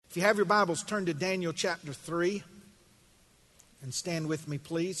If you have your Bibles, turn to Daniel chapter 3 and stand with me,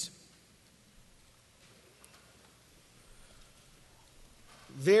 please.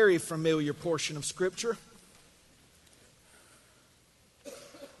 Very familiar portion of Scripture.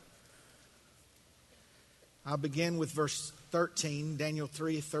 I'll begin with verse 13, Daniel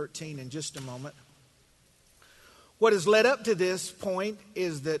 3:13 in just a moment. What has led up to this point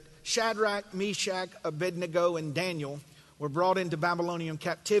is that Shadrach, Meshach, Abednego, and Daniel were brought into Babylonian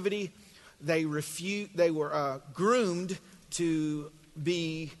captivity. They were groomed to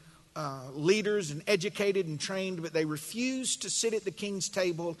be leaders and educated and trained, but they refused to sit at the king's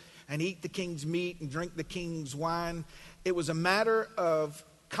table and eat the king's meat and drink the king's wine. It was a matter of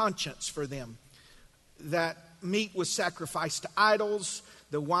conscience for them. That meat was sacrificed to idols.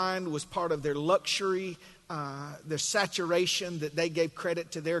 The wine was part of their luxury, their saturation, that they gave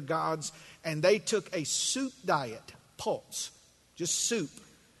credit to their gods. And they took a soup diet, pulse, just soup,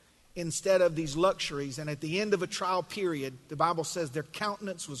 instead of these luxuries. And at the end of a trial period, the Bible says their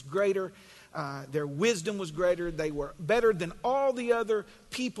countenance was greater, their wisdom was greater. They were better than all the other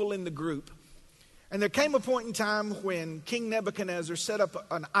people in the group. And there came a point in time when King Nebuchadnezzar set up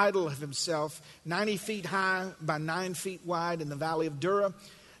an idol of himself, 90 feet high by 9 feet wide in the valley of Dura.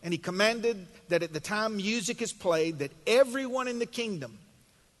 And he commanded that at the time music is played, that everyone in the kingdom,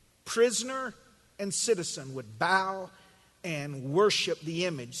 prisoner and citizen, would bow and worship the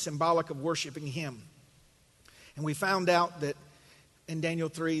image, symbolic of worshiping him. And we found out that in Daniel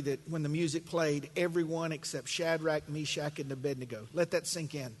 3 that when the music played, everyone except Shadrach, Meshach, and Abednego. Let that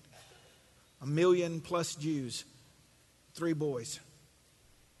sink in. 1 million plus Jews, 3 boys,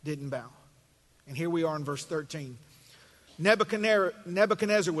 didn't bow. And here we are in verse 13.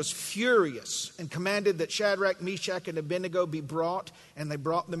 Nebuchadnezzar was furious and commanded that Shadrach, Meshach, and Abednego be brought. And they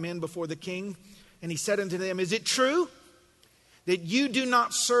brought them in before the king. And he said unto them, "Is it true that you do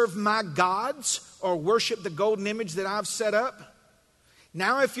not serve my gods or worship the golden image that I've set up?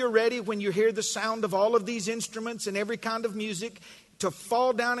 Now if you're ready, when you hear the sound of all of these instruments and every kind of music, to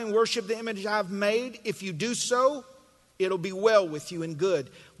fall down and worship the image I've made, if you do so, it'll be well with you and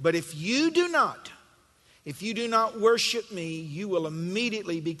good. But if you do not worship me, you will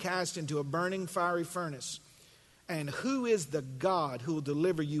immediately be cast into a burning fiery furnace. And who is the God who will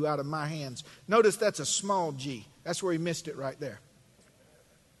deliver you out of my hands?" Notice that's a small g. That's where he missed it right there.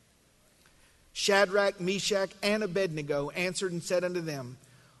 Shadrach, Meshach, and Abednego answered and said unto them,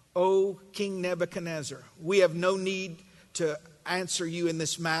 "O King Nebuchadnezzar, we have no need to answer you in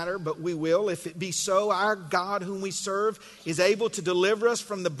this matter, but we will. If it be so, our God whom we serve is able to deliver us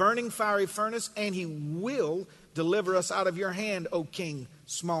from the burning fiery furnace, and he will deliver us out of your hand, O king."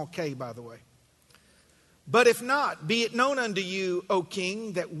 Small k, by the way. "But if not, be it known unto you, O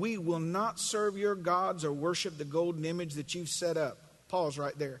king, that we will not serve your gods or worship the golden image that you've set up." Pause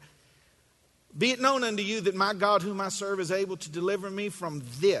right there. "Be it known unto you that my God whom I serve is able to deliver me from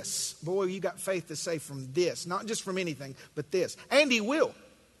this." Boy, you got faith to say from this. Not just from anything, but this. "And he will.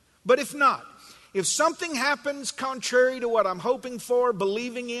 But if not, if something happens contrary to what I'm hoping for,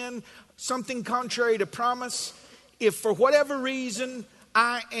 believing in, something contrary to promise, if for whatever reason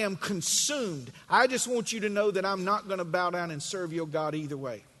I am consumed, I just want you to know that I'm not going to bow down and serve your God either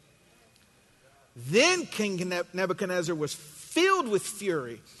way." Then King Nebuchadnezzar was filled with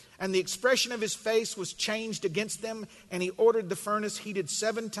fury, and the expression of his face was changed against them, and he ordered the furnace heated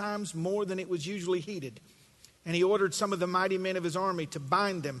 7 times more than it was usually heated. And he ordered some of the mighty men of his army to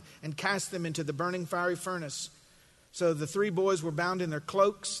bind them and cast them into the burning fiery furnace. So the 3 boys were bound in their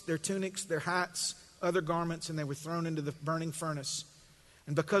cloaks, their tunics, their hats, other garments, and they were thrown into the burning furnace.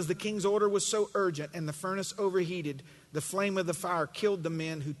 And because the king's order was so urgent and the furnace overheated, the flame of the fire killed the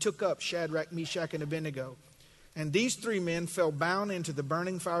men who took up Shadrach, Meshach, and Abednego. And these 3 men fell bound into the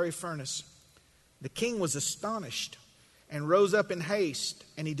burning fiery furnace. The king was astonished and rose up in haste,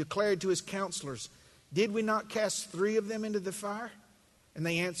 and he declared to his counselors, "Did we not cast 3 of them into the fire?" And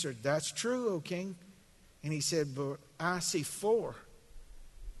they answered, "That's true, O king." And he said, "But I see 4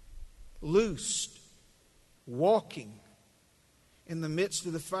 loosed, walking in the midst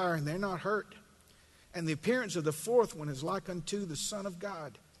of the fire, and they're not hurt. And the appearance of the 4th one is like unto the Son of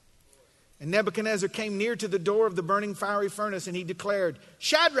God." And Nebuchadnezzar came near to the door of the burning fiery furnace, and he declared,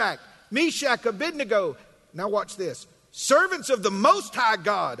 "Shadrach, Meshach, Abednego." Now watch this. "Servants of the Most High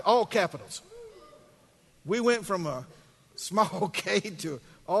God," all capitals. We went from a small k to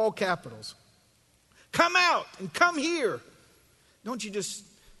all capitals. "Come out and come here." Don't you just,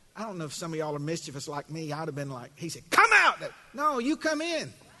 I don't know if some of y'all are mischievous like me. I'd have been like, he said, "Come out." No, you come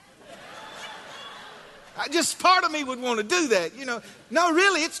in. Just part of me would want to do that, you know. No,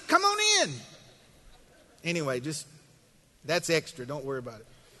 really, it's come on in. Anyway, just that's extra. Don't worry about it.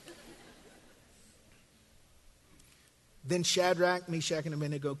 Then Shadrach, Meshach, and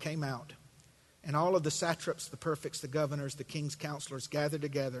Abednego came out, and all of the satraps, the prefects, the governors, the king's counselors gathered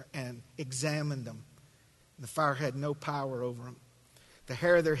together and examined them. And the fire had no power over them. The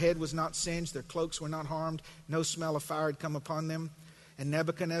hair of their head was not singed, their cloaks were not harmed, no smell of fire had come upon them. And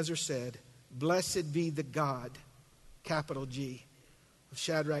Nebuchadnezzar said, Blessed be the God, capital G, of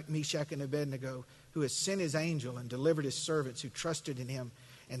Shadrach, Meshach, and Abednego, who has sent his angel and delivered his servants who trusted in him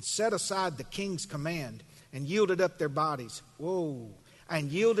and set aside the king's command and yielded up their bodies. Whoa. And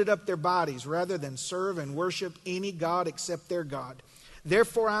yielded up their bodies rather than serve and worship any god except their God.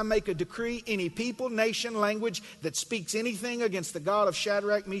 Therefore I make a decree, any people, nation, language that speaks anything against the God of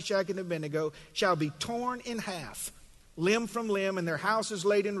Shadrach, Meshach, and Abednego shall be torn in half, limb from limb, and their houses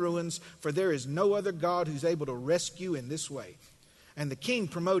laid in ruins, for there is no other God who's able to rescue in this way. And the king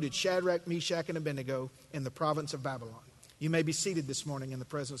promoted Shadrach, Meshach, and Abednego in the province of Babylon. You may be seated this morning in the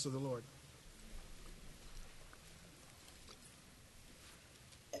presence of the Lord.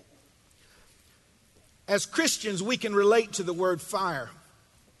 As Christians, we can relate to the word fire.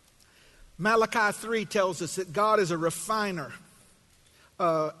 Malachi 3 tells us that God is a refiner,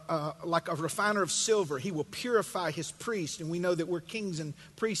 like a refiner of silver. He will purify his priests, and we know that we're kings and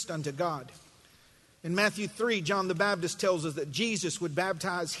priests unto God. In Matthew 3, John the Baptist tells us that Jesus would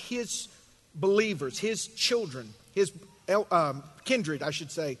baptize his believers, his children, his kindred, I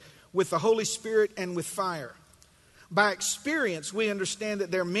should say, with the Holy Spirit and with fire. By experience, we understand that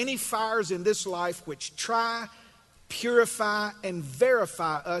there are many fires in this life which try, purify, and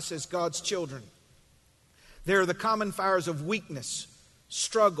verify us as God's children. There are the common fires of weakness,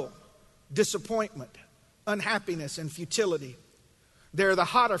 struggle, disappointment, unhappiness, and futility. There are the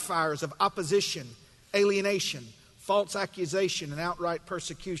hotter fires of opposition, alienation, false accusation, and outright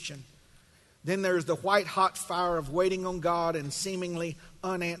persecution. Then there's the white-hot fire of waiting on God and seemingly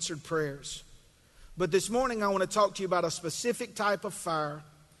unanswered prayers. But this morning I want to talk to you about a specific type of fire,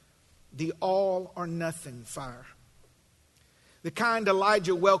 the all-or-nothing fire. The kind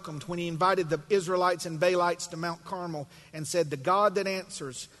Elijah welcomed when he invited the Israelites and Baalites to Mount Carmel and said, The God that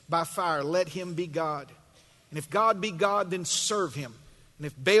answers by fire, let him be God. And if God be God, then serve him. And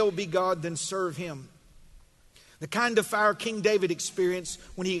if Baal be God, then serve him. The kind of fire King David experienced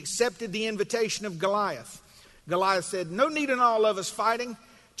when he accepted the invitation of Goliath. Goliath said, No need in all of us fighting.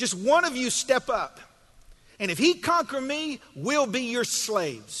 Just one of you step up. And if he conquer me, we'll be your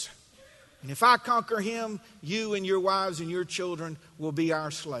slaves. And if I conquer him, you and your wives and your children will be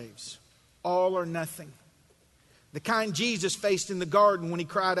our slaves. All or nothing. The kind Jesus faced in the garden when he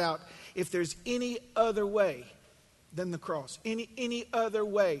cried out, If there's any other way than the cross, any other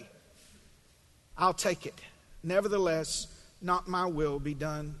way, I'll take it. Nevertheless, not my will be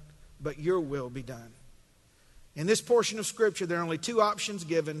done, but your will be done. In this portion of Scripture, there are only two options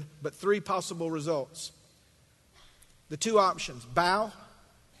given, but three possible results. The two options, bow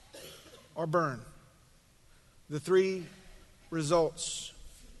or burn. The three results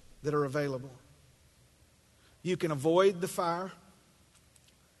that are available. You can avoid the fire,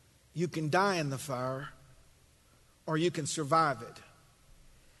 you can die in the fire, or you can survive it.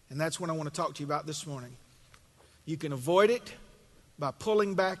 And that's what I want to talk to you about this morning. You can avoid it by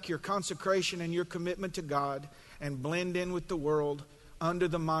pulling back your consecration and your commitment to God and blend in with the world under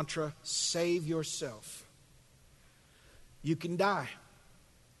the mantra, save yourself. You can die.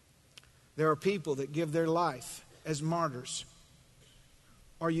 There are people that give their life as martyrs.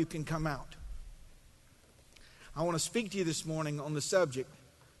 Or you can come out. I want to speak to you this morning on the subject,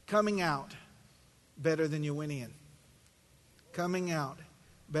 coming out better than you went in. Coming out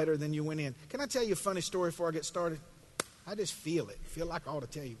better than you went in. Can I tell you a funny story before I get started? I just feel it. I feel like I ought to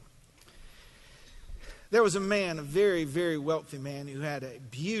tell you. There was a man, a very, very wealthy man, who had a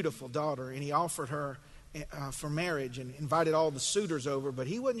beautiful daughter, and he offered her for marriage and invited all the suitors over, but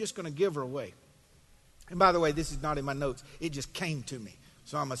he wasn't just going to give her away. And by the way, this is not in my notes. It just came to me.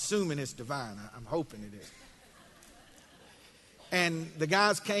 So I'm assuming it's divine. I'm hoping it is. And the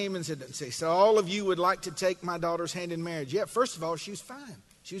guys came and said, so all of you would like to take my daughter's hand in marriage. Yeah, first of all, she was fine.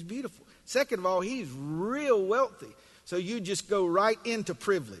 She was beautiful. Second of all, he's real wealthy. So you just go right into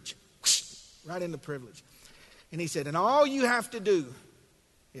privilege. Right into privilege. And he said, and all you have to do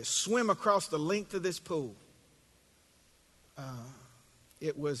is swim across the length of this pool.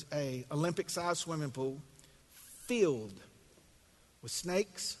 It was a Olympic-sized swimming pool filled with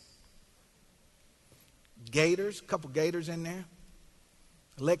snakes, gators, a couple gators in there,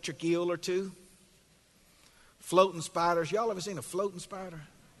 electric eel or two, floating spiders. Y'all ever seen a floating spider?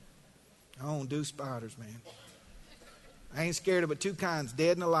 I don't do spiders, man. I ain't scared of but two kinds,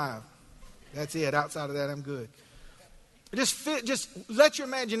 dead and alive. That's it. Outside of that, I'm good. Just let your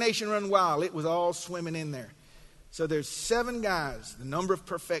imagination run wild. It was all swimming in there. So there's 7 guys, the number of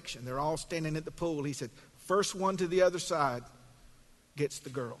perfection. They're all standing at the pool. He said, first one to the other side gets the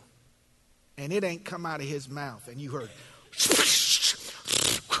girl. And it ain't come out of his mouth. And you heard,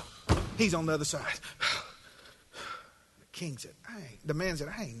 he's on the other side. The king said, the man said,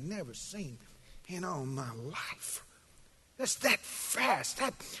 I ain't never seen in all my life. That's that fast,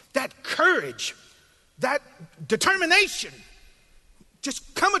 that courage, that determination.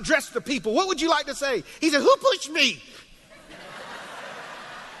 Just come address the people. What would you like to say? He said, who pushed me?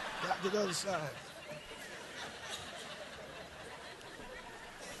 Got to the other side.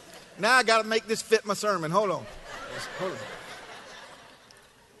 Now I got to make this fit my sermon. Hold on.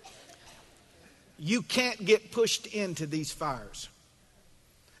 You can't get pushed into these fires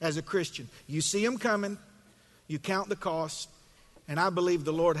as a Christian. You see them coming. You count the cost. And I believe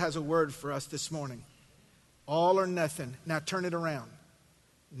the Lord has a word for us this morning. All or nothing. Now turn it around.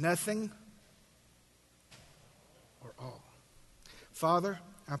 Nothing or all. Father,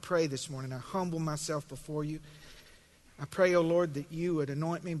 I pray this morning. I humble myself before you. I pray, oh Lord, that you would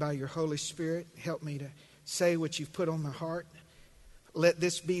anoint me by your Holy Spirit. Help me to say what you've put on my heart. Let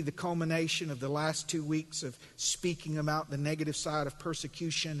this be the culmination of the last 2 weeks of speaking about the negative side of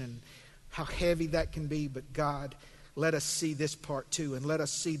persecution and how heavy that can be. But God, let us see this part too, and let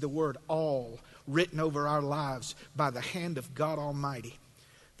us see the word all written over our lives by the hand of God Almighty.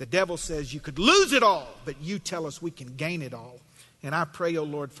 The devil says you could lose it all, but you tell us we can gain it all. And I pray, oh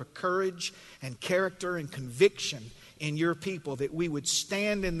Lord, for courage and character and conviction in your people, that we would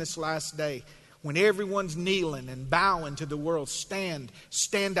stand in this last day when everyone's kneeling and bowing to the world. Stand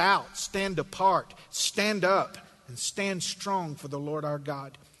out, stand apart, stand up, and stand strong for the Lord our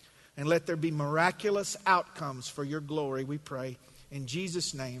God. And let there be miraculous outcomes for your glory, we pray. In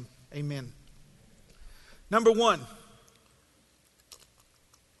Jesus' name, amen. Number 1,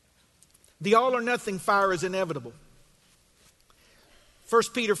 the all or nothing fire is inevitable. 1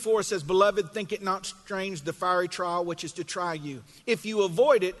 Peter 4 says, Beloved, think it not strange the fiery trial which is to try you. If you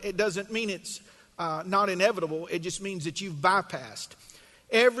avoid it, it doesn't mean it's not inevitable. It just means that you've bypassed.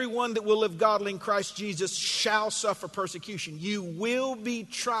 Everyone that will live godly in Christ Jesus shall suffer persecution. You will be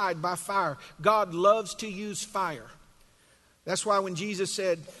tried by fire. God loves to use fire. That's why when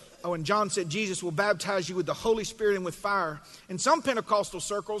John said Jesus will baptize you with the Holy Spirit and with fire. In some Pentecostal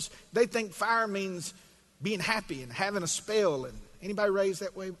circles, they think fire means being happy and having a spell. And anybody raised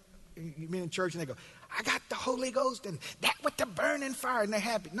that way? You've been in church and they go, I got the Holy Ghost and that with the burning fire, and they're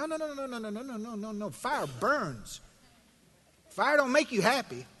happy. No. Fire burns. Fire don't make you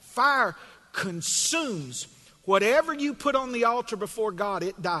happy. Fire consumes whatever you put on the altar before God.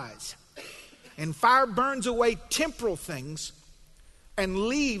 It dies. And fire burns away temporal things and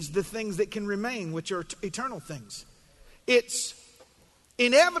leaves the things that can remain, which are eternal things. It's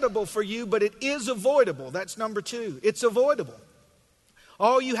inevitable for you, but it is avoidable. That's number 2. It's avoidable.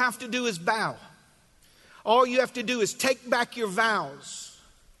 All you have to do is bow. All you have to do is take back your vows.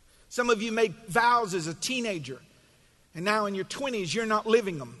 Some of you made vows as a teenager, and now in your 20s, you're not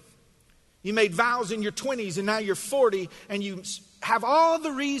living them. You made vows in your 20s, and now you're 40, and you have all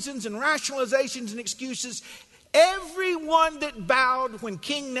the reasons and rationalizations and excuses. Everyone that bowed when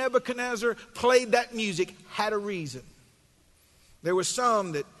King Nebuchadnezzar played that music had a reason. There were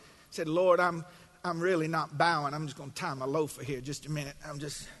some that said, Lord, I'm really not bowing. I'm just going to tie my loafer here just a minute. I'm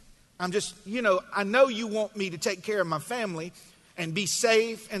just, I know you want me to take care of my family and be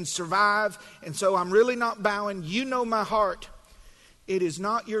safe and survive. And so I'm really not bowing. You know my heart. It is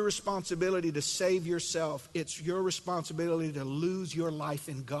not your responsibility to save yourself. It's your responsibility to lose your life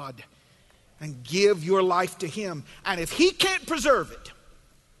in God and give your life to Him. And if He can't preserve it,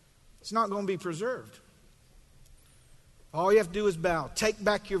 it's not going to be preserved. All you have to do is bow. Take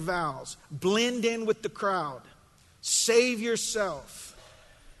back your vows. Blend in with the crowd. Save yourself.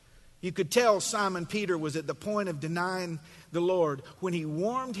 You could tell Simon Peter was at the point of denying the Lord when he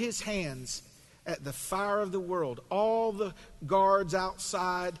warmed his hands at the fire of the world. All the guards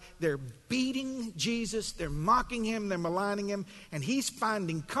outside, they're beating Jesus, they're mocking Him, they're maligning Him, and he's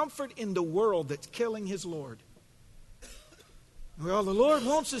finding comfort in the world that's killing his Lord. Well, the Lord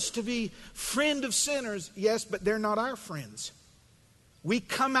wants us to be friend of sinners. Yes, but they're not our friends. We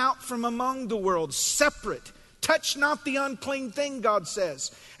come out from among the world, separate. Touch not the unclean thing, God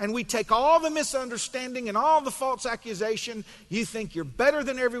says. And we take all the misunderstanding and all the false accusation. You think you're better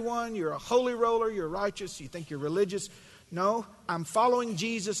than everyone. You're a holy roller. You're righteous. You think you're religious. No, I'm following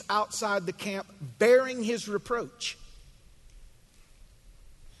Jesus outside the camp, bearing His reproach.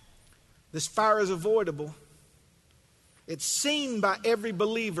 This fire is avoidable. It's seen by every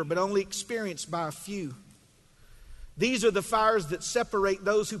believer, but only experienced by a few. These are the fires that separate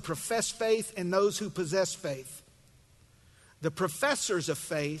those who profess faith and those who possess faith. The professors of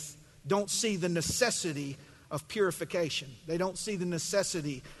faith don't see the necessity of purification. They don't see the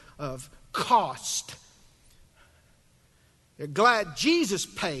necessity of cost. They're glad Jesus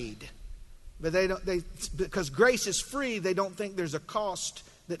paid, but because grace is free, they don't think there's a cost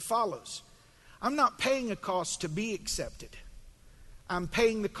that follows. I'm not paying a cost to be accepted. I'm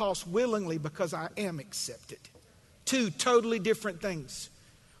paying the cost willingly because I am accepted. Two totally different things.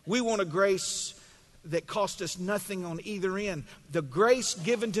 We want a grace that cost us nothing on either end. The grace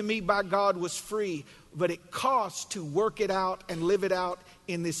given to me by God was free, but it costs to work it out and live it out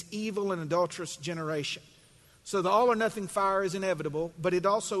in this evil and adulterous generation. So the all or nothing fire is inevitable, but it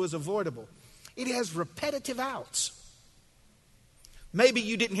also is avoidable. It has repetitive outs. Maybe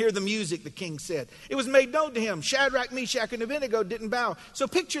you didn't hear the music, the king said. It was made known to him. Shadrach, Meshach, and Abednego didn't bow. So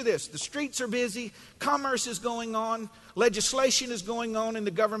picture this. The streets are busy. Commerce is going on. Legislation is going on in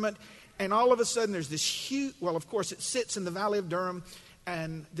the government. And all of a sudden there's this huge, well, of course it sits in the Valley of Durham.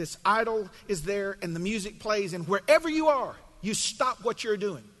 And this idol is there and the music plays. And wherever you are, you stop what you're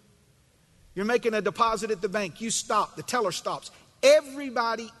doing. You're making a deposit at the bank. You stop. The teller stops.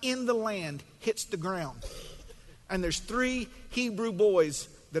 Everybody in the land hits the ground. And there's 3 Hebrew boys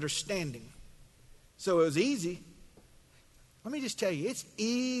that are standing. So it was easy. Let me just tell you, it's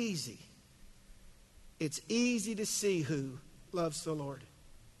easy. It's easy to see who loves the Lord.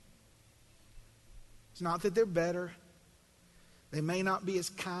 It's not that they're better. They may not be as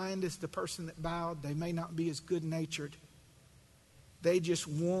kind as the person that bowed. They may not be as good-natured. They just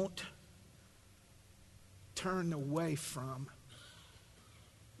won't turn away from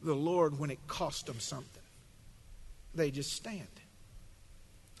the Lord when it cost them something. They just stand.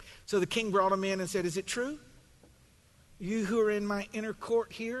 So the king brought him in and said, is it true? You who are in my inner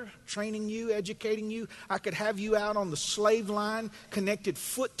court here, training you, educating you, I could have you out on the slave line, connected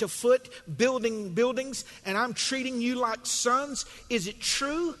foot to foot, building buildings, and I'm treating you like sons. Is it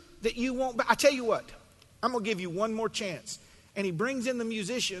true that you won't? I tell you what, I'm going to give you one more chance. And he brings in the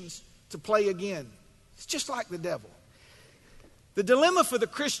musicians to play again. It's just like the devil. The dilemma for the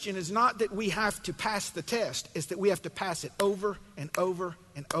Christian is not that we have to pass the test. It's that we have to pass it over and over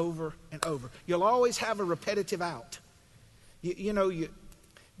and over and over. You'll always have a repetitive out. You know, you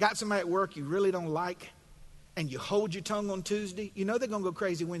got somebody at work you really don't like, and you hold your tongue on Tuesday. You know they're going to go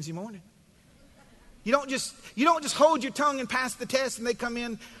crazy Wednesday morning. You don't just hold your tongue and pass the test and they come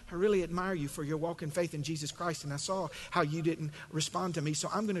in. I really admire you for your walk in faith in Jesus Christ, and I saw how you didn't respond to me, so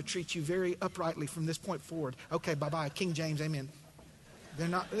I'm going to treat you very uprightly from this point forward. Okay, bye-bye. King James, amen. It's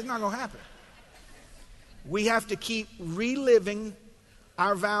not going to happen. We have to keep reliving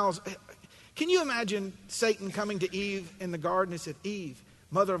our vows. Can you imagine Satan coming to Eve in the garden and said, Eve,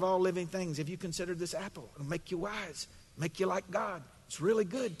 mother of all living things, have you considered this apple? It'll make you wise, make you like God. It's really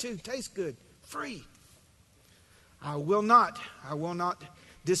good too, tastes good, free. I will not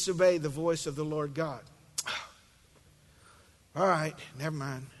disobey the voice of the Lord God. All right, never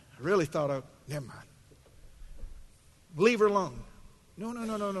mind. I really thought never mind. Leave her alone. No.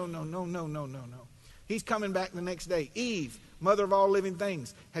 He's coming back the next day. Eve, mother of all living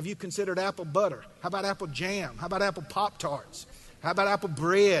things, have you considered apple butter? How about apple jam? How about apple Pop-Tarts? How about apple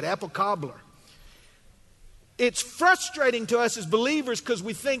bread, apple cobbler? It's frustrating to us as believers because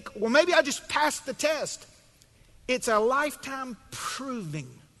we think, well, maybe I just passed the test. It's a lifetime proving.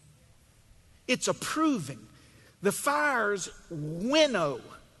 It's a proving. The fires winnow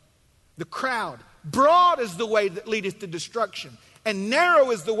the crowd. Broad is the way that leadeth to destruction, and narrow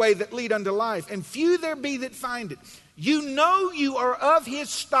is the way that lead unto life, and few there be that find it. You know you are of his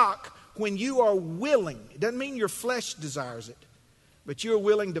stock when you are willing. It doesn't mean your flesh desires it, but you're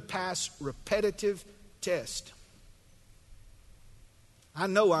willing to pass repetitive tests. I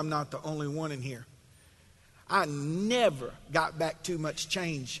know I'm not the only one in here. I never got back too much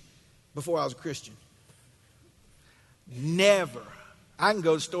change before I was a Christian. Never. I can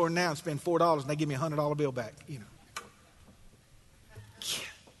go to the store now and spend $4 and they give me a $100 bill back, you know.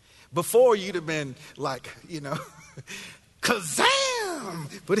 Before you'd have been like, you know,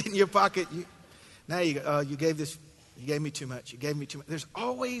 kazam, put it in your pocket. Now you gave me too much. You gave me too much. There's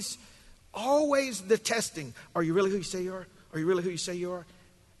always the testing. Are you really who you say you are? Are you really who you say you are?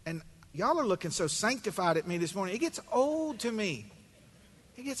 And y'all are looking so sanctified at me this morning. It gets old to me.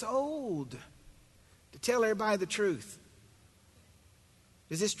 It gets old to tell everybody the truth.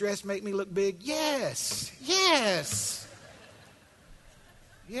 Does this dress make me look big? Yes.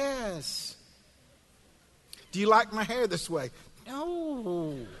 Do you like my hair this way?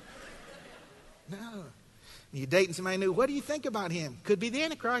 No. You're dating somebody new. What do you think about him? Could be the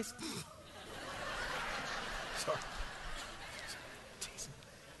Antichrist. Sorry.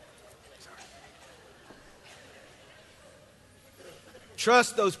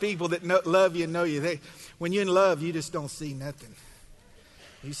 Trust those people that love you and know you. When you're in love, you just don't see nothing.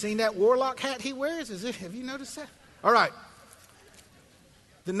 You seen that warlock hat he wears? Have you noticed that? All right.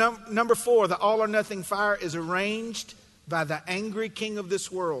 The number 4, the all or nothing fire is arranged by the angry king of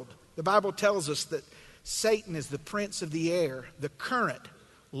this world. The Bible tells us that Satan is the prince of the air, the current,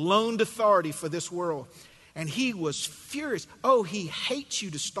 loaned authority for this world. And he was furious. Oh, he hates you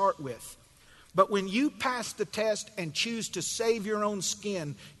to start with. But when you pass the test and choose to save your own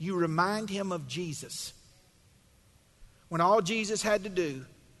skin, you remind him of Jesus. When all Jesus had to do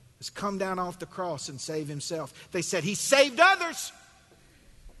was come down off the cross and save himself. They said he saved others.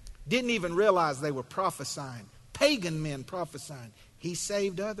 Didn't even realize they were prophesying. Pagan men prophesying. He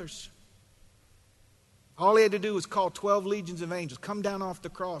saved others. All he had to do was call 12 legions of angels, come down off the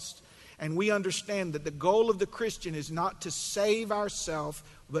cross. And we understand that the goal of the Christian is not to save ourselves,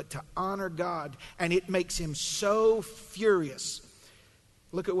 but to honor God. And it makes him so furious.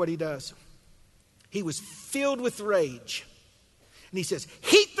 Look at what he does. He was filled with rage. And he says,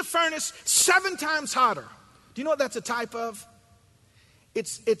 heat the furnace 7 times hotter. Do you know what that's a type of?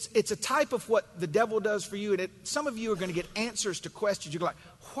 It's a type of what the devil does for you. And some of you are going to get answers to questions. You're like,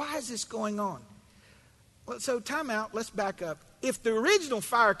 why is this going on? Well, so time out. Let's back up. If the original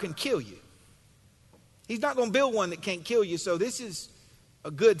fire can kill you, he's not going to build one that can't kill you. So this is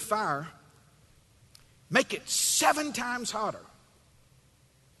a good fire. Make it 7 times hotter.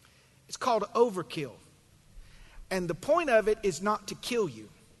 It's called overkill. And the point of it is not to kill you.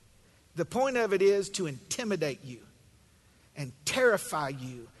 The point of it is to intimidate you and terrify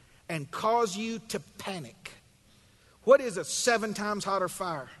you and cause you to panic. What is a 7 times hotter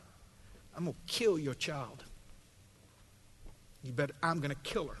fire? I'm going to kill your child. I'm going to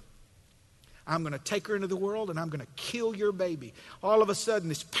kill her. I'm going to take her into the world and I'm going to kill your baby. All of a sudden,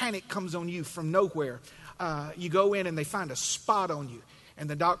 this panic comes on you from nowhere. You go in and they find a spot on you. And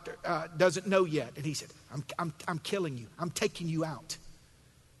the doctor doesn't know yet. And he said, I'm killing you. I'm taking you out.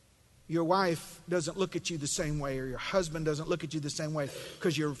 Your wife doesn't look at you the same way, or your husband doesn't look at you the same way,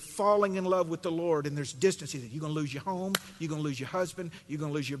 because you're falling in love with the Lord and there's distance. You're going to lose your home. You're going to lose your husband. You're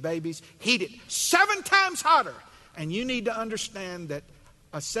going to lose your babies. Heat it 7 times hotter. And you need to understand that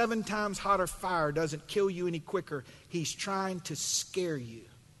a 7 times hotter fire doesn't kill you any quicker. He's trying to scare you.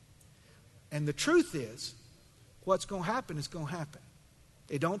 And the truth is, what's going to happen is going to happen.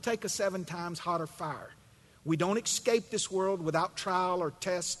 It don't take a 7 times hotter fire. We don't escape this world without trial or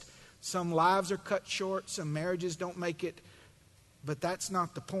test. Some lives are cut short. Some marriages don't make it. But that's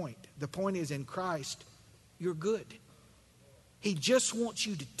not the point. The point is, in Christ, you're good. He just wants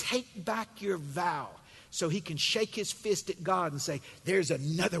you to take back your vow so he can shake his fist at God and say, there's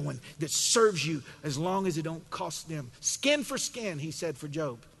another one that serves you as long as it don't cost them. Skin for skin, he said for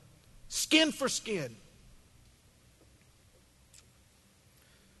Job. Skin for skin.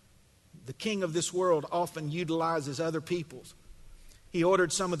 The king of this world often utilizes other people's. He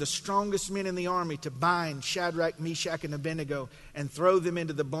ordered some of the strongest men in the army to bind Shadrach, Meshach, and Abednego and throw them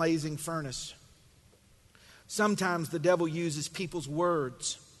into the blazing furnace. Sometimes the devil uses people's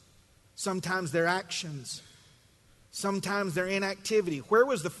words. Sometimes their actions. Sometimes their inactivity. Where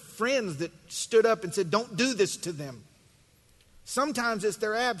was the friends that stood up and said, don't do this to them? Sometimes it's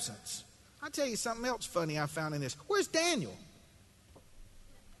their absence. I'll tell you something else funny I found in this. Where's Daniel?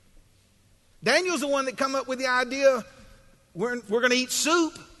 Daniel's the one that come up with the idea we're going to eat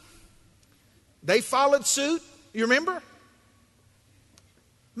soup. They followed suit. You remember?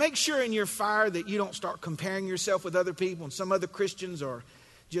 Make sure in your fire that you don't start comparing yourself with other people, and some other Christians are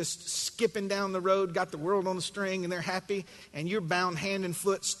just skipping down the road, got the world on a string, and they're happy, and you're bound hand and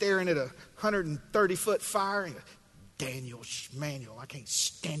foot staring at a 130-foot fire. And Daniel, Manuel, I can't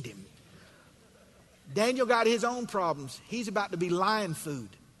stand him. Daniel got his own problems. He's about to be lion food.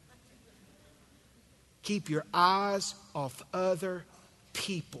 Keep your eyes off other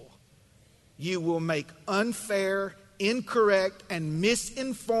people. You will make unfair, incorrect, and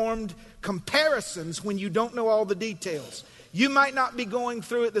misinformed comparisons when you don't know all the details. You might not be going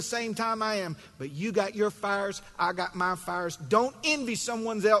through it the same time I am, but you got your fires, I got my fires. Don't envy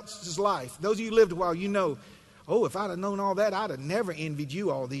someone else's life. Those of you who lived a while, you know, oh, if I'd have known all that, I'd have never envied you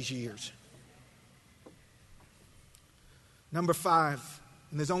all these years. Number 5,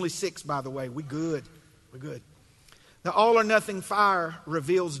 and there's only 6, by the way. We're good. We're good. The all or nothing fire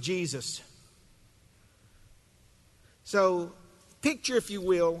reveals Jesus. So picture, if you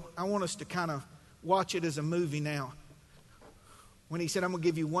will, I want us to kind of watch it as a movie now. When he said, I'm going to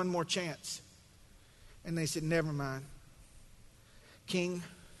give you one more chance. And they said, never mind. King,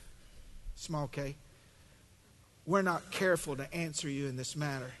 small K, we're not careful to answer you in this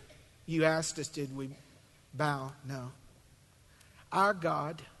matter. You asked us, did we bow? No. Our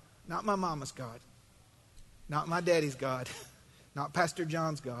God, not my mama's God, not my daddy's God, not Pastor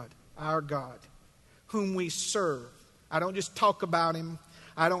John's God, our God, whom we serve. I don't just talk about him.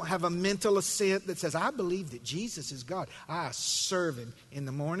 I don't have a mental assent that says, I believe that Jesus is God. I serve him in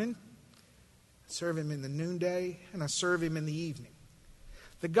the morning, I serve him in the noonday, and I serve him in the evening.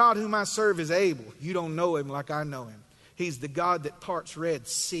 The God whom I serve is able. You don't know him like I know him. He's the God that parts red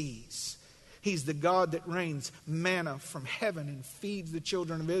seas. He's the God that rains manna from heaven and feeds the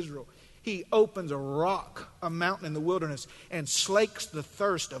children of Israel. He opens a rock, a mountain in the wilderness, and slakes the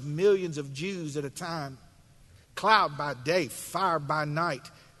thirst of millions of Jews at a time. Cloud by day, fire by night,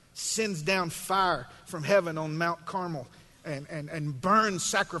 sends down fire from heaven on Mount Carmel and burns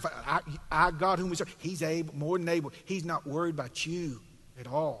sacrifice. Our God whom we serve, he's able, more than able. He's not worried about you at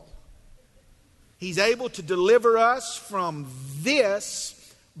all. He's able to deliver us from this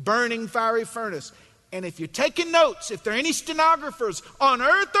burning fiery furnace. And if you're taking notes, if there are any stenographers on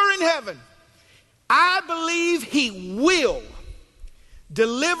earth or in heaven, I believe he will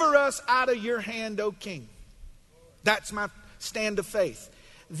deliver us out of your hand, O King. That's my stand of faith.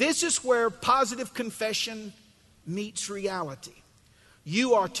 This is where positive confession meets reality.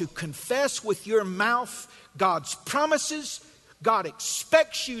 You are to confess with your mouth God's promises. God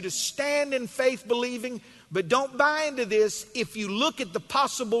expects you to stand in faith believing, but don't buy into this. If you look at the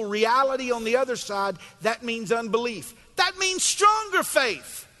possible reality on the other side, that means unbelief. That means stronger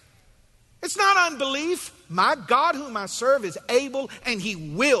faith. It's not unbelief. My God whom I serve is able and he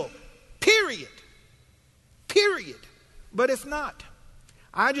will. Period. Period. But if not,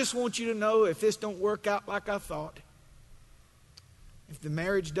 I just want you to know, if this don't work out like I thought, if the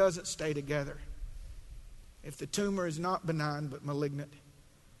marriage doesn't stay together, if the tumor is not benign but malignant,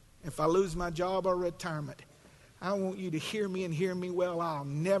 if I lose my job or retirement, I want you to hear me and hear me well. I'll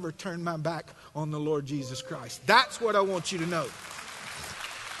never turn my back on the Lord Jesus Christ. That's what I want you to know.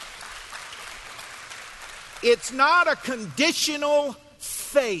 It's not a conditional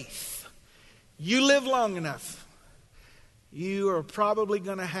faith. You live long enough, you are probably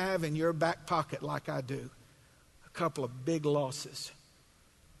going to have in your back pocket, like I do, a couple of big losses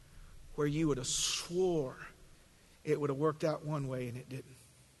where you would have swore it would have worked out one way and it didn't.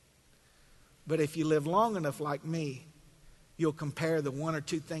 But if you live long enough like me, you'll compare the one or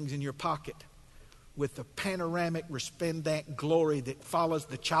two things in your pocket with the panoramic, resplendent glory that follows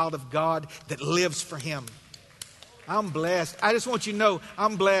the child of God that lives for him. I'm blessed. I just want you to know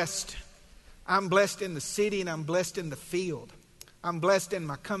I'm blessed. I'm blessed in the city and I'm blessed in the field. I'm blessed in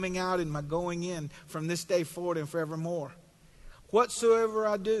my coming out and my going in from this day forward and forevermore. Whatsoever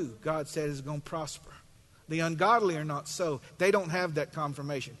I do, God said, is going to prosper. The ungodly are not so. They don't have that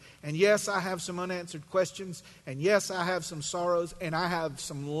confirmation. And yes, I have some unanswered questions. And yes, I have some sorrows. And I have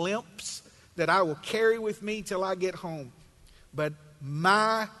some limps that I will carry with me till I get home. But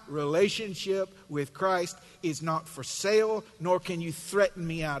my relationship with Christ is not for sale, nor can you threaten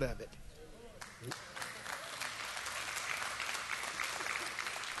me out of it.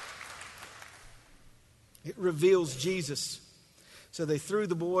 It reveals Jesus. So they threw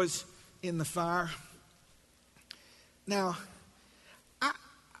the boys in the fire. Now,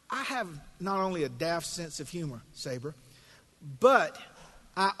 I have not only a daft sense of humor, Saber, but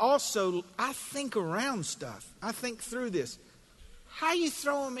I think around stuff. I think through this. How you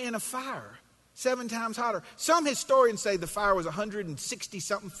throw them in a fire 7 times hotter? Some historians say the fire was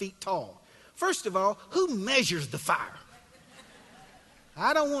 160-something feet tall. First of all, who measures the fire?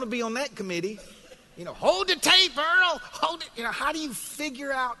 I don't want to be on that committee. You know, hold the tape, Earl. Hold it. You know, how do you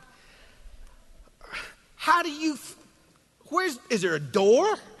figure out? Is there a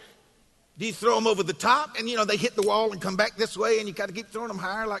door? Do you throw them over the top and, they hit the wall and come back this way and you got to keep throwing them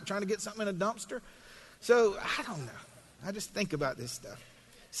higher like trying to get something in a dumpster? So, I don't know. I just think about this stuff.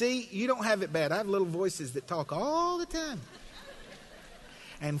 See, you don't have it bad. I have little voices that talk all the time.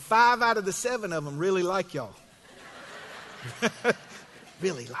 And 5 out of the 7 of them really like y'all.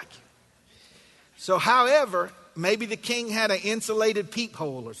 Really like you. So, however, maybe the king had an insulated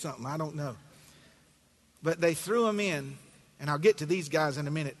peephole or something. I don't know. But they threw him in, and I'll get to these guys in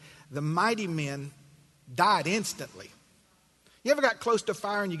a minute. The mighty men died instantly. You ever got close to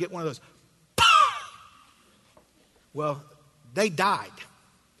fire and you get one of those? Well, they died.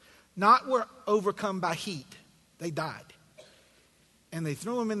 Not were overcome by heat. They died. And they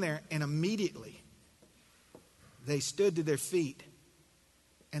threw him in there, and immediately they stood to their feet,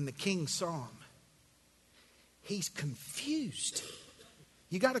 and the king saw him. He's confused.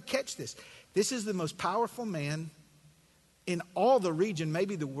 You got to catch this. This is the most powerful man in all the region,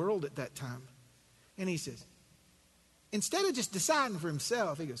 maybe the world at that time. And he says, instead of just deciding for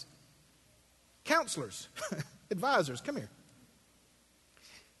himself, he goes, counselors, advisors, come here.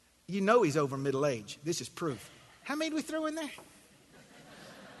 You know he's over middle age. This is proof. How many do we throw in there?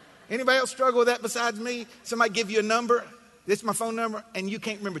 Anybody else struggle with that besides me? Somebody give you a number, this is my phone number, and you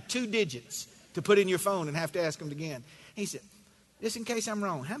can't remember 2 digits to put in your phone and have to ask them again. He said, just in case I'm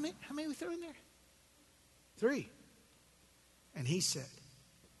wrong, how many we throw in there? 3. And he said,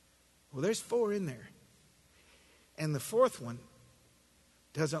 well, there's 4 in there. And the 4th one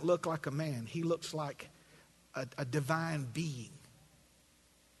doesn't look like a man. He looks like a divine being.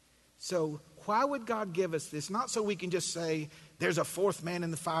 So why would God give us this? Not so we can just say, there's a 4th man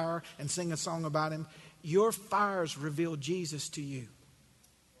in the fire and sing a song about him. Your fires reveal Jesus to you.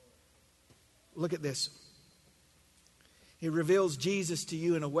 Look at this. It reveals Jesus to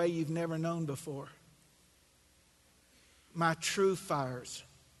you in a way you've never known before. My true fires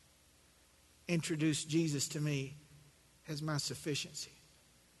introduced Jesus to me as my sufficiency.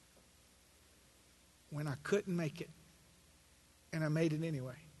 When I couldn't make it, and I made it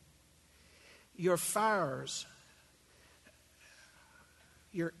anyway. Your fires,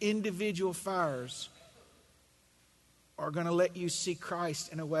 your individual fires, are going to let you see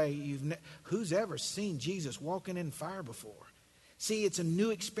Christ in a way who's ever seen Jesus walking in fire before? See, it's a new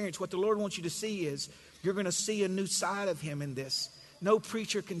experience. What the Lord wants you to see is you're going to see a new side of him in this. No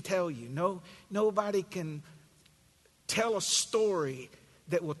preacher can tell you. Nobody can tell a story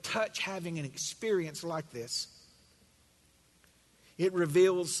that will touch having an experience like this. It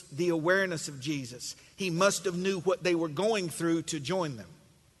reveals the awareness of Jesus. He must have knew what they were going through to join them.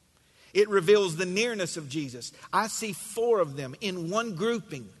 It reveals the nearness of Jesus. I see 4 of them in one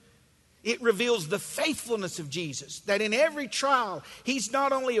grouping. It reveals the faithfulness of Jesus, that in every trial, he's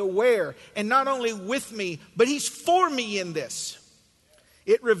not only aware and not only with me, but he's for me in this.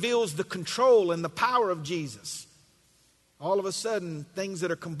 It reveals the control and the power of Jesus. All of a sudden, things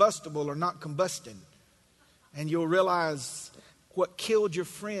that are combustible are not combusting. And you'll realize what killed your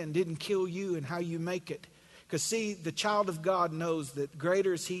friend didn't kill you and how you make it. Because see, the child of God knows that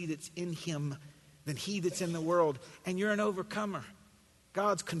greater is he that's in him than he that's in the world. And you're an overcomer.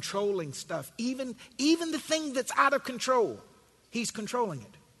 God's controlling stuff. Even the thing that's out of control, he's controlling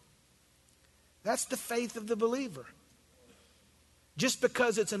it. That's the faith of the believer. Just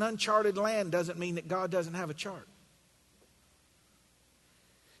because it's an uncharted land doesn't mean that God doesn't have a chart.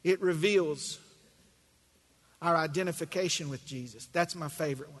 It reveals our identification with Jesus. That's my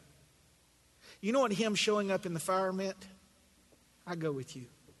favorite one. You know what him showing up in the fire meant? I go with you.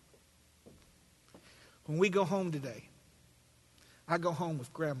 When we go home today, I go home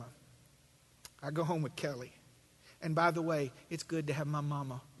with Grandma. I go home with Kelly. And by the way, it's good to have my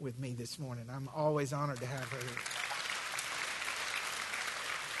mama with me this morning. I'm always honored to have her here.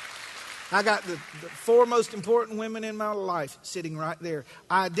 I got the 4 most important women in my life sitting right there.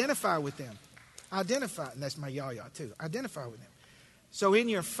 I identify with them. And that's my yaya too. Identify with them. So in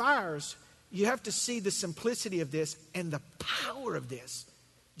your fires, you have to see the simplicity of this and the power of this.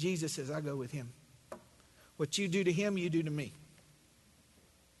 Jesus says, I go with him. What you do to him, you do to me.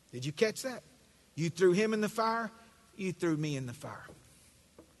 Did you catch that? You threw him in the fire, you threw me in the fire.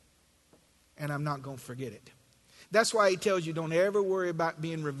 And I'm not going to forget it. That's why he tells you, don't ever worry about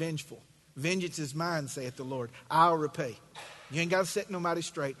being revengeful. Vengeance is mine, saith the Lord. I'll repay. You ain't got to set nobody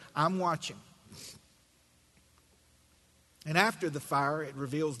straight. I'm watching. And after the fire, it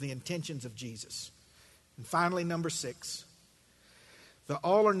reveals the intentions of Jesus. And finally, number 6. The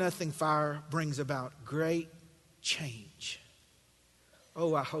all or nothing fire brings about great change.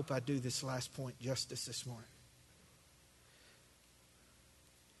 Oh, I hope I do this last point justice this morning.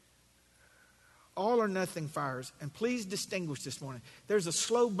 All or nothing fires, and please distinguish this morning. There's a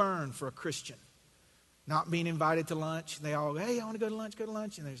slow burn for a Christian. Not being invited to lunch. They all go, hey, I want to go to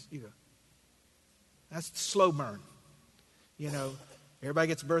lunch. And you go. That's the slow burn. You know, everybody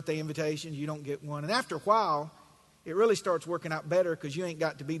gets a birthday invitation. You don't get one. And after a while, it really starts working out better because you ain't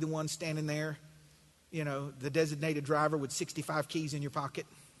got to be the one standing there, you know, the designated driver with 65 keys in your pocket.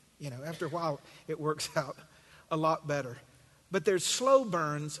 You know, after a while, it works out a lot better. But there's slow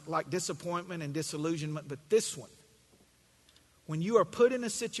burns like disappointment and disillusionment. But this one, when you are put in a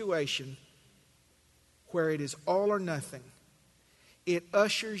situation where it is all or nothing, it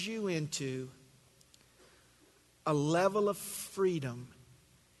ushers you into a level of freedom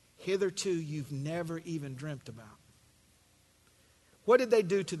hitherto you've never even dreamt about. What did they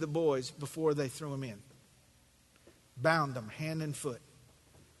do to the boys before they threw them in? Bound them hand and foot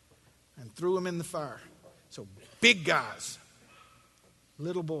and threw them in the fire. So big guys,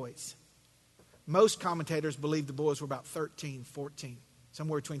 little boys. Most commentators believe the boys were about 13, 14,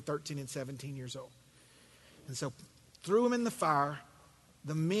 somewhere between 13 and 17 years old. And so threw them in the fire.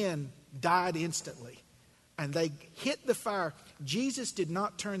 The men died instantly. and they hit the fire, Jesus did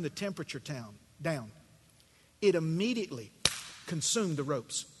not turn the temperature down. It immediately consumed the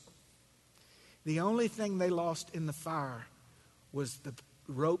ropes. The only thing they lost in the fire was the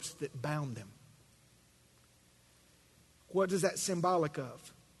ropes that bound them. What is that symbolic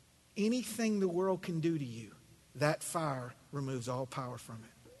of? Anything the world can do to you, that fire removes all power from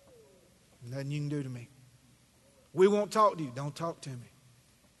it. Nothing you can do to me. We won't talk to you. Don't talk to me.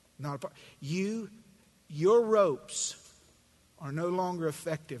 Not a part. Your ropes are no longer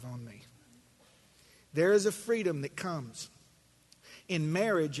effective on me. There is a freedom that comes. In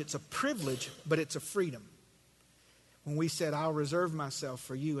marriage, it's a privilege, but it's a freedom. When we said, I'll reserve myself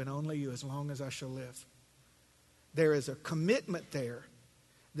for you and only you as long as I shall live. There is a commitment there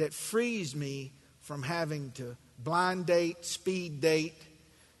that frees me from having to blind date, speed date,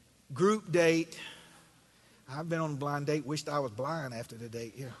 group date. I've been on a blind date, wished I was blind after the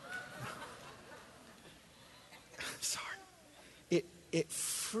date. Yeah. Sorry. It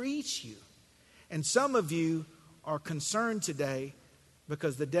frees you. And some of you are concerned today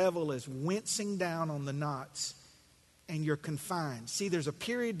because the devil is wincing down on the knots and you're confined. See, there's a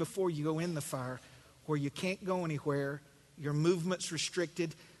period before you go in the fire where you can't go anywhere. Your movement's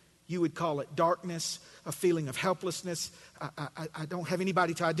restricted. You would call it darkness, a feeling of helplessness. I don't have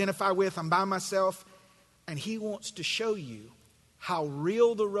anybody to identify with. I'm by myself. And he wants to show you how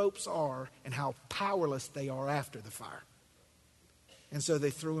real the ropes are and how powerless they are after the fire. And so they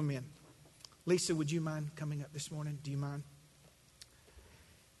threw him in. Lisa, would you mind coming up this morning? Do you mind?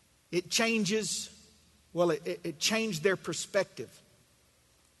 It changes, it changed their perspective.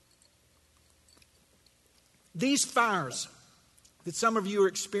 These fires that some of you are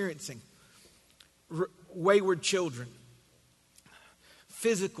experiencing, wayward children,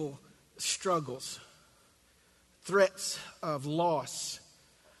 physical struggles, threats of loss.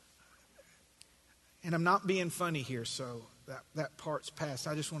 And I'm not being funny here, so that part's past.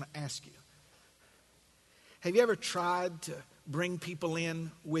 I just want to ask you. Have you ever tried to bring people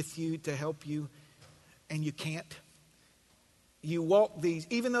in with you to help you and you can't? You walk these,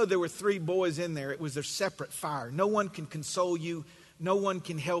 even though there were 3 boys in there, it was their separate fire. No one can console you. No one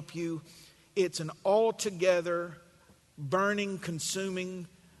can help you. It's an altogether burning, consuming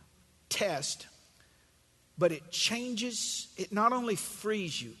test. But it changes, it not only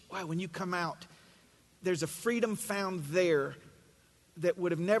frees you. Wow, when you come out, there's a freedom found there that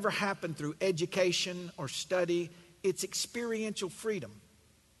would have never happened through education or study. It's experiential freedom.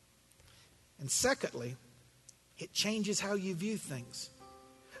 And secondly, it changes how you view things.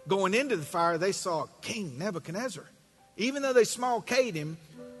 Going into the fire, they saw King Nebuchadnezzar. Even though they small K'd him,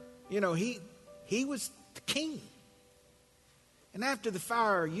 he was the king. And after the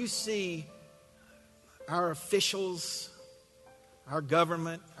fire, you see our officials, our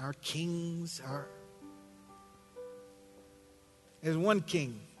government, our kings, There's one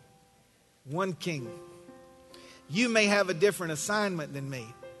king. One king. You may have a different assignment than me,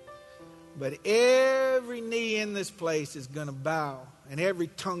 but every knee in this place is going to bow and every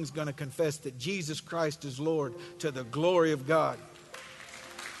tongue's going to confess that Jesus Christ is Lord to the glory of God.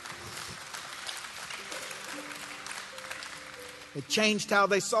 It changed how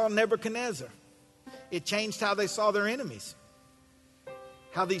they saw Nebuchadnezzar. It changed how they saw their enemies.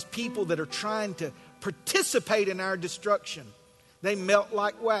 How these people that are trying to participate in our destruction, they melt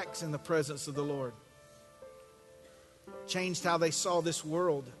like wax in the presence of the Lord. Changed how they saw this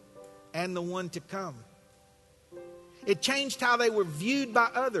world and the one to come. It changed how they were viewed by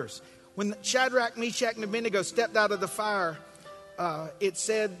others. When Shadrach, Meshach, and Abednego stepped out of the fire, it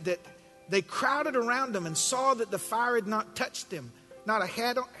said that they crowded around them and saw that the fire had not touched them. Not a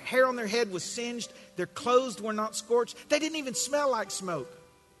hair on their head was singed. Their clothes were not scorched. They didn't even smell like smoke.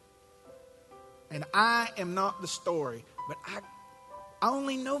 And I am not the story, but I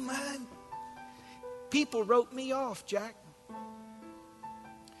only know mine. People wrote me off, Jack.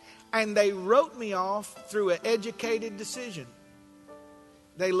 And they wrote me off through an educated decision.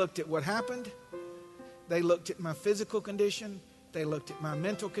 They looked at what happened. They looked at my physical condition. They looked at my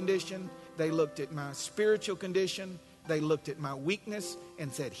mental condition. They looked at my spiritual condition. They looked at my weakness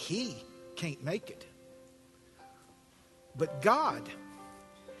and said, he can't make it. But God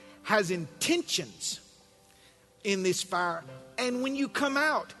has intentions in this fire. And when you come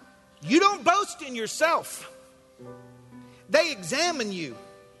out, you don't boast in yourself. They examine you.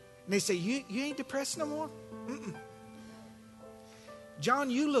 And they say, you ain't depressed no more? Mm-mm. John,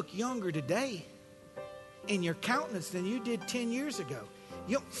 you look younger today in your countenance than you did 10 years ago.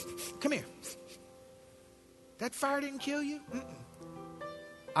 Come here. That fire didn't kill you? Mm-mm.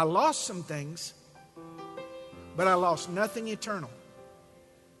 I lost some things, but I lost nothing eternal.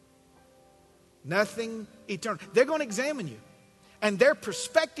 Nothing eternal. They're going to examine you. And their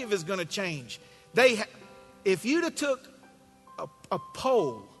perspective is going to change. If you'd have took a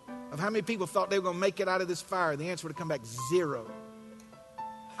poll of how many people thought they were going to make it out of this fire, the answer would have come back 0.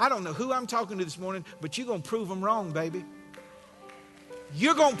 I don't know who I'm talking to this morning, but you're going to prove them wrong, baby.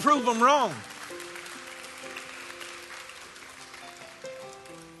 You're going to prove them wrong.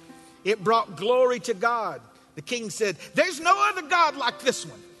 It brought glory to God. The king said, there's no other God like this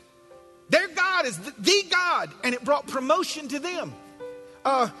one. Their God is the God. And it brought promotion to them.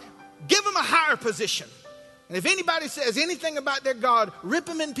 Give them a higher position. And if anybody says anything about their God, rip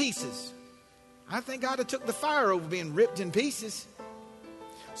them in pieces. I think I'd have took the fire over being ripped in pieces.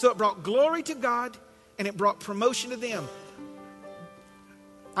 So it brought glory to God and it brought promotion to them.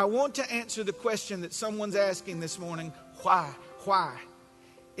 I want to answer the question that someone's asking this morning. Why? Why?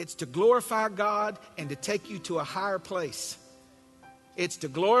 It's to glorify God and to take you to a higher place. It's to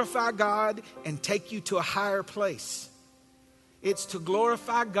glorify God and take you to a higher place. It's to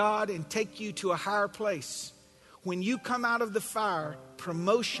glorify God and take you to a higher place. When you come out of the fire,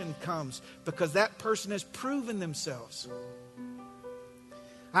 promotion comes because that person has proven themselves.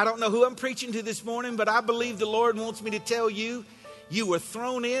 I don't know who I'm preaching to this morning, but I believe the Lord wants me to tell you, you were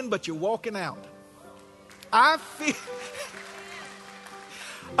thrown in, but you're walking out. I feel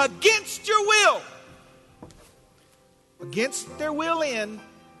against your will. Against their will in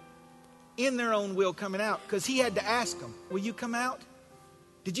their own will coming out. Because he had to ask them, will you come out?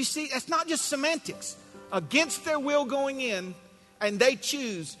 Did you see? That's not just semantics. Against their will going in, and they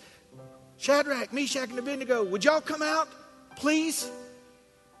choose, Shadrach, Meshach, and Abednego, would y'all come out, please?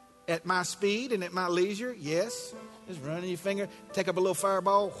 At my speed and at my leisure, yes. Just running your finger, take up a little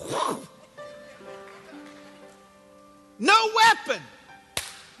fireball. Whew. No weapon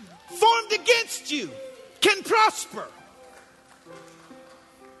formed against you can prosper.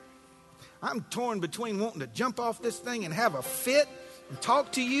 I'm torn between wanting to jump off this thing and have a fit and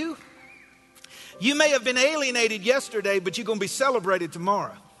talk to you. You may have been alienated yesterday, but you're going to be celebrated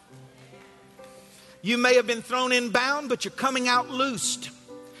tomorrow. You may have been thrown in bound, but you're coming out loosed.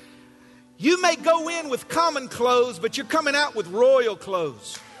 You may go in with common clothes, but you're coming out with royal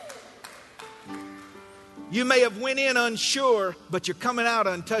clothes. You may have went in unsure, but you're coming out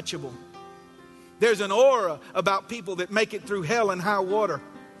untouchable. There's an aura about people that make it through hell and high water.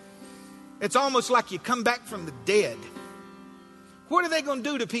 It's almost like you come back from the dead. What are they going to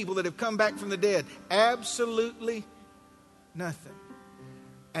do to people that have come back from the dead? Absolutely nothing.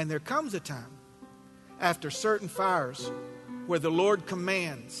 And there comes a time after certain fires where the Lord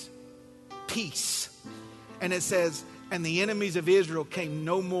commands peace. And it says, and the enemies of Israel came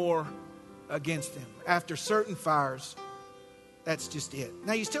no more against them. After certain fires, that's just it.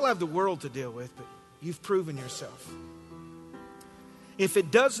 Now you still have the world to deal with, but you've proven yourself. If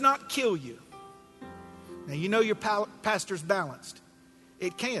it does not kill you, now you know your pastor's balanced.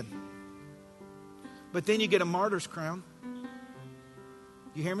 It can. But then you get a martyr's crown.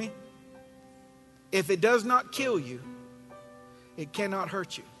 You hear me? If it does not kill you, it cannot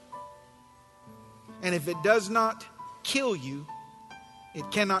hurt you. And if it does not kill you,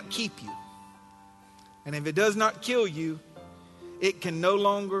 it cannot keep you. And if it does not kill you, it can no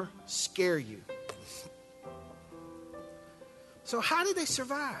longer scare you. So how did they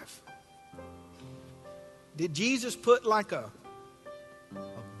survive? Did Jesus put like a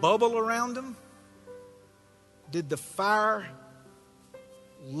bubble around them? Did the fire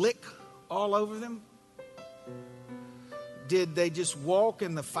lick all over them? Did they just walk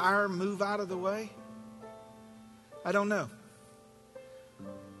and the fire move out of the way? I don't know.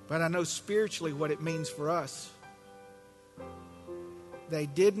 But I know spiritually what it means for us. They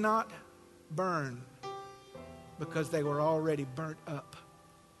did not burn because they were already burnt up.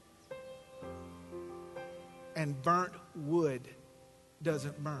 And burnt wood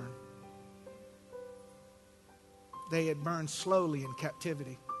doesn't burn. They had burned slowly in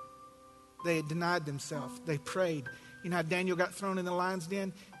captivity. They had denied themselves. They prayed. You know how Daniel got thrown in the lion's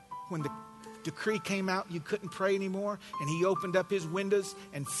den? When the decree came out, you couldn't pray anymore. And he opened up his windows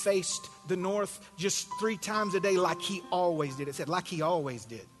and faced the north just 3 times a day like he always did. It said, like he always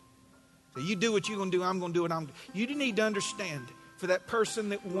did. So you do what you're going to do. I'm going to do what I'm going to do. You need to understand, for that person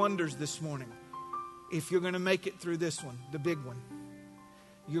that wonders this morning, if you're going to make it through this one, the big one,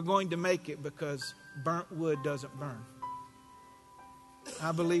 you're going to make it because burnt wood doesn't burn.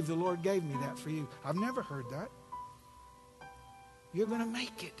 I believe the Lord gave me that for you. I've never heard that. You're going to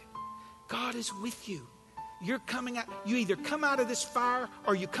make it. God is with you. You're coming out. You either come out of this fire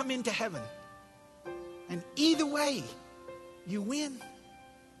or you come into heaven. And either way, you win.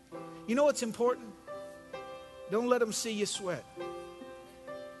 You know what's important? Don't let them see you sweat.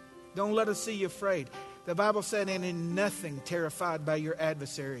 Don't let us see you afraid. The Bible said, and in nothing terrified by your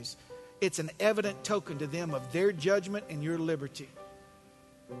adversaries. It's an evident token to them of their judgment and your liberty.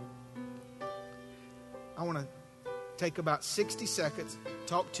 I want to take about 60 seconds,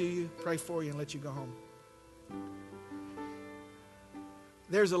 talk to you, pray for you, and let you go home.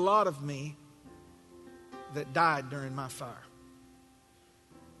 There's a lot of me that died during my fire.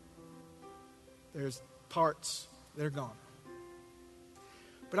 There's parts that are gone.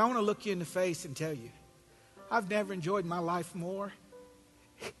 But I want to look you in the face and tell you, I've never enjoyed my life more.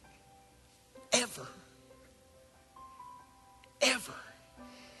 Ever. Ever.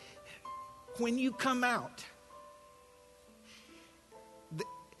 When you come out,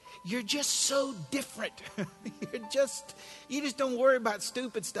 you're just so different. You just don't worry about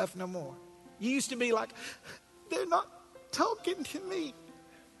stupid stuff no more. You used to be like, they're not talking to me.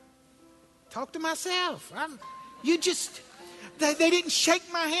 Talk to myself. They didn't shake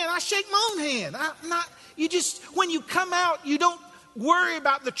my hand. I shake my own hand. When you come out, you don't worry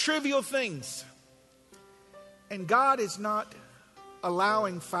about the trivial things. And God is not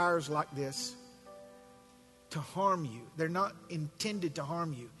allowing fires like this to harm you. They're not intended to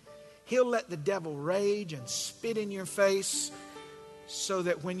harm you. He'll let the devil rage and spit in your face so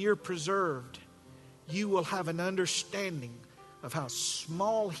that when you're preserved, you will have an understanding of how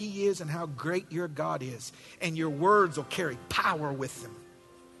small He is and how great your God is. And your words will carry power with them.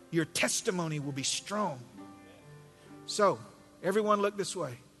 Your testimony will be strong. So, everyone look this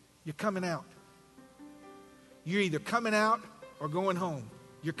way. You're coming out. You're either coming out or going home.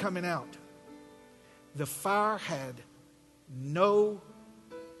 You're coming out. The fire had no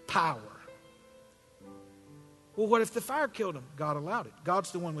power. Well, what if the fire killed him? God allowed it.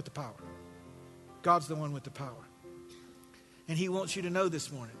 God's the one with the power. God's the one with the power. And He wants you to know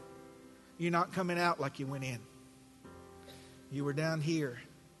this morning, you're not coming out like you went in. You were down here.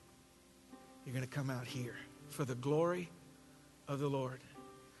 You're going to come out here for the glory of the Lord.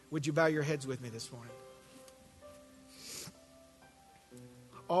 Would you bow your heads with me this morning?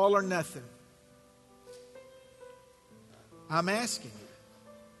 All or nothing. I'm asking you.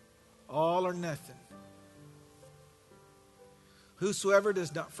 All or nothing. Whosoever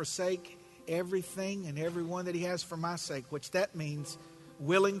does not forsake everything and everyone that he has for my sake, which that means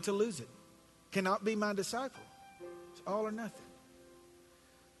willing to lose it, cannot be my disciple. It's all or nothing.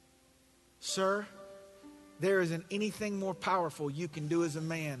 Sir, there isn't anything more powerful you can do as a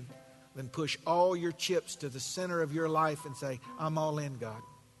man than push all your chips to the center of your life and say, I'm all in, God.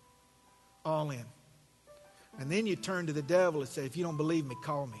 All in. And then you turn to the devil and say, if you don't believe me,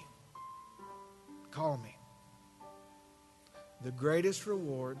 call me. Call me. The greatest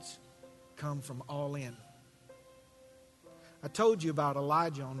rewards come from all in. I told you about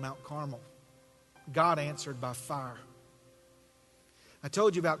Elijah on Mount Carmel. God answered by fire. I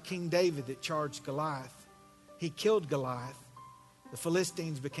told you about King David that charged Goliath. He killed Goliath. The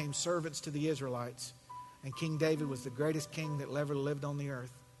Philistines became servants to the Israelites. And King David was the greatest king that ever lived on the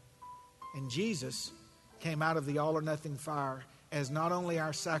earth. And Jesus came out of the all or nothing fire as not only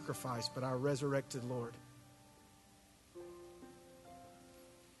our sacrifice, but our resurrected Lord.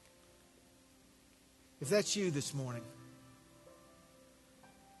 If that's you this morning,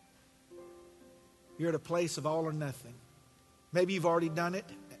 you're at a place of all or nothing. Maybe you've already done it,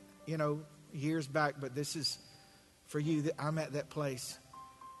 years back, but this is for you. That I'm at that place,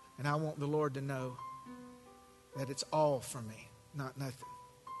 and I want the Lord to know that it's all for me, not nothing.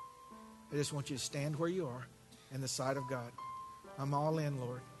 I just want you to stand where you are in the sight of God. I'm all in,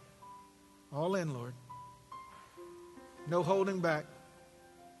 Lord. All in, Lord. No holding back.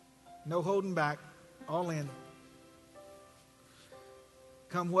 No holding back. All in.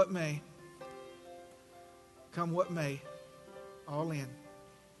 Come what may. Come what may. All in.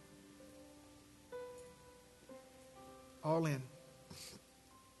 All in.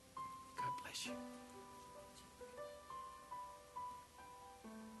 God bless you.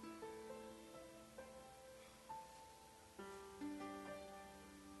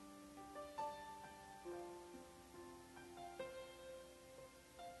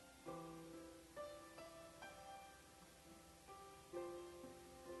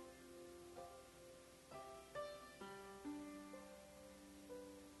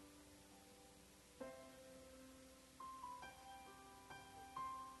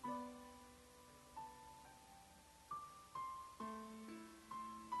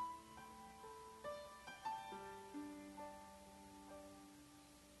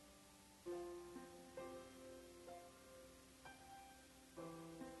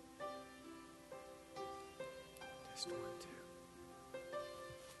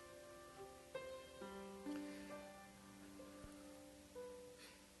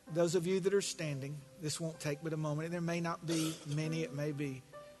 Those of you that are standing, this won't take but a moment. There may not be many, it may be.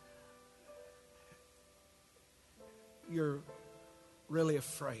 You're really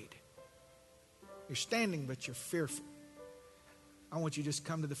afraid. You're standing, but you're fearful. I want you to just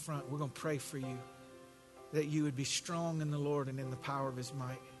come to the front. We're going to pray for you, that you would be strong in the Lord and in the power of His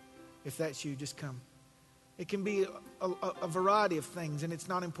might. If that's you, just come. It can be a variety of things, and it's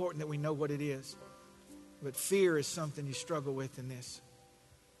not important that we know what it is. But fear is something you struggle with in this.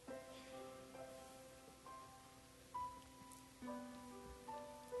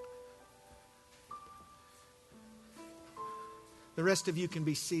 The rest of you can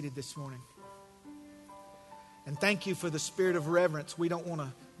be seated this morning. And thank you for the spirit of reverence. We don't want to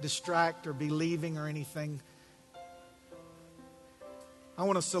distract or be leaving or anything. I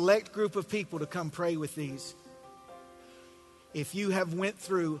want a select group of people to come pray with these. If you have went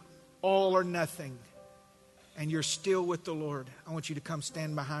through all or nothing and you're still with the Lord, I want you to come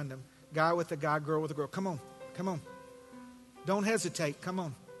stand behind them. Guy with a guy, girl with a girl. Come on. Come on. Don't hesitate. Come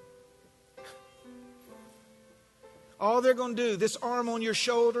on. All they're going to do, this arm on your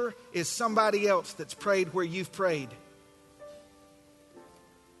shoulder, is somebody else that's prayed where you've prayed.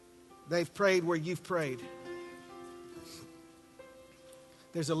 They've prayed where you've prayed.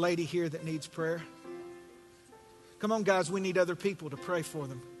 There's a lady here that needs prayer. Come on, guys, we need other people to pray for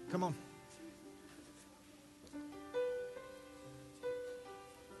them. Come on.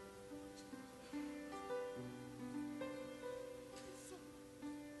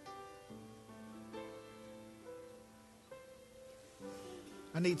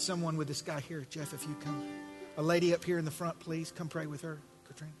 I need someone with this guy here. Jeff, if you come. A lady up here in the front, please. Come pray with her,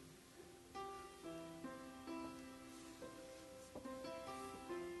 Katrina.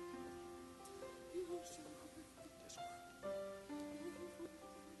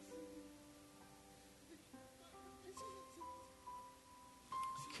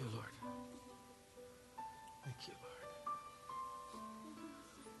 Thank you, Lord. Thank you, Lord.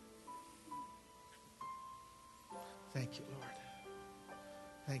 Thank you, Lord.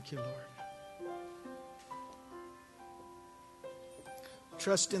 Thank you, Lord.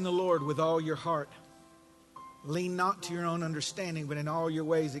 Trust in the Lord with all your heart. Lean not to your own understanding, but in all your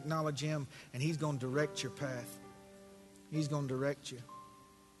ways acknowledge Him, and He's going to direct your path. He's going to direct you.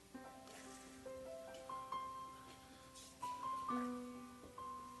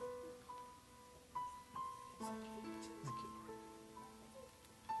 Thank you,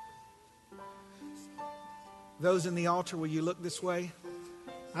 Lord. Those in the altar, will you look this way?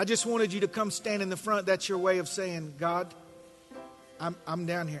 I just wanted you to come stand in the front. That's your way of saying, God, I'm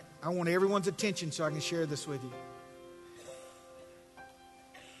down here. I want everyone's attention so I can share this with you.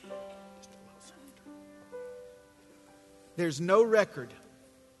 There's no record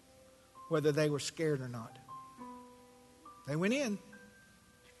whether they were scared or not. They went in.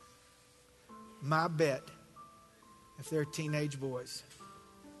 My bet, if they're teenage boys,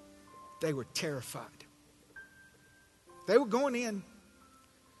 they were terrified. They were going in.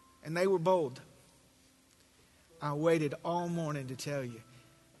 And they were bold. I waited all morning to tell you,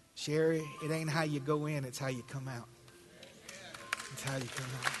 Sherry, it ain't how you go in, it's how you come out. It's how you come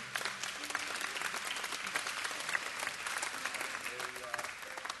out.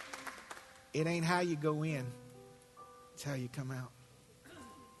 It ain't how you go in, it's how you come out.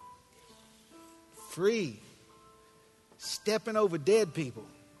 Free. Stepping over dead people.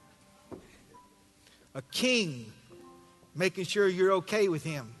 A king making sure you're okay with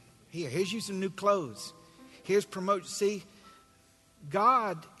him. Here's you some new clothes. Here's promotion. See,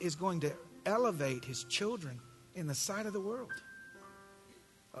 God is going to elevate His children in the sight of the world.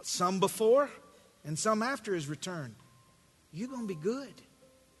 Some before and some after His return. You're going to be good.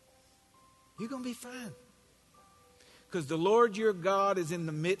 You're going to be fine. Because the Lord your God is in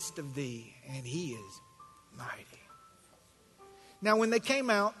the midst of thee, and He is mighty. Now, when they came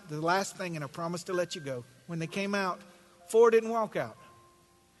out, the last thing, and I promise to let you go. When they came out, 4 didn't walk out.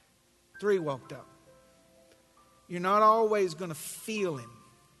 3 walked out. You're not always going to feel Him.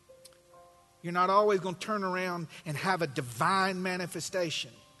 You're not always going to turn around and have a divine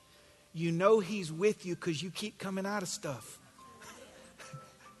manifestation. You know He's with you because you keep coming out of stuff.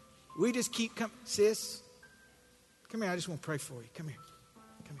 We just keep coming. Sis, come here. I just want to pray for you. Come here.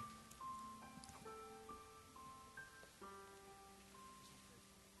 Come here.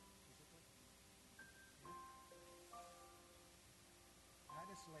 I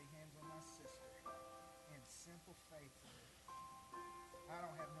just lay hands on my sister in simple faith. I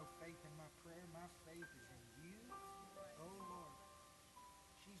don't have no faith in my prayer. My faith is in you. Oh, Lord.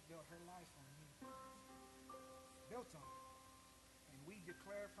 She's built her life on you. Built on it. And we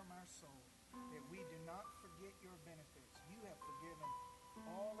declare from our soul that we do not forget your benefits. You have forgiven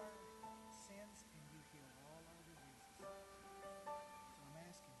all our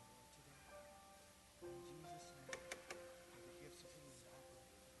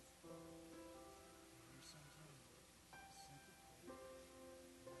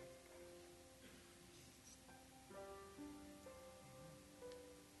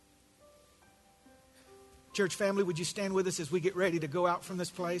Church family, would you stand with us as we get ready to go out from this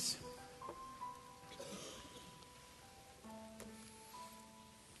place?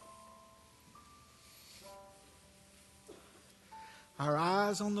 Our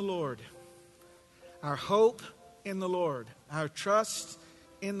eyes on the Lord, our hope in the Lord, our trust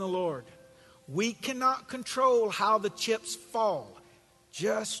in the Lord. We cannot control how the chips fall.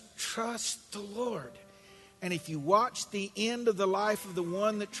 Just trust the Lord. And if you watch the end of the life of the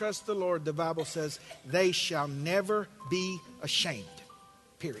one that trusts the Lord, the Bible says, they shall never be ashamed.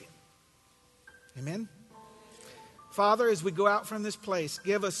 Period. Amen? Father, as we go out from this place,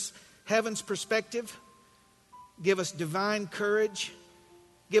 give us heaven's perspective. Give us divine courage.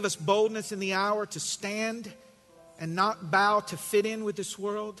 Give us boldness in the hour to stand and not bow to fit in with this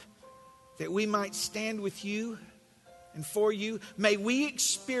world, that we might stand with you and for you. May we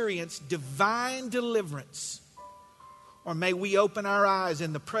experience divine deliverance, or may we open our eyes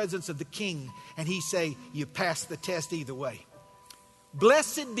in the presence of the King and He say, you passed the test either way.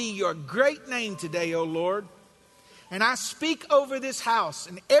 Blessed be your great name today, O Lord. And I speak over this house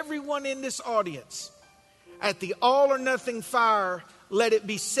and everyone in this audience, at the all or nothing fire, let it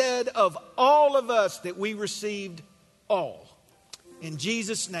be said of all of us that we received all. In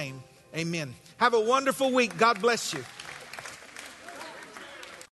Jesus' name, amen. Have a wonderful week. God bless you.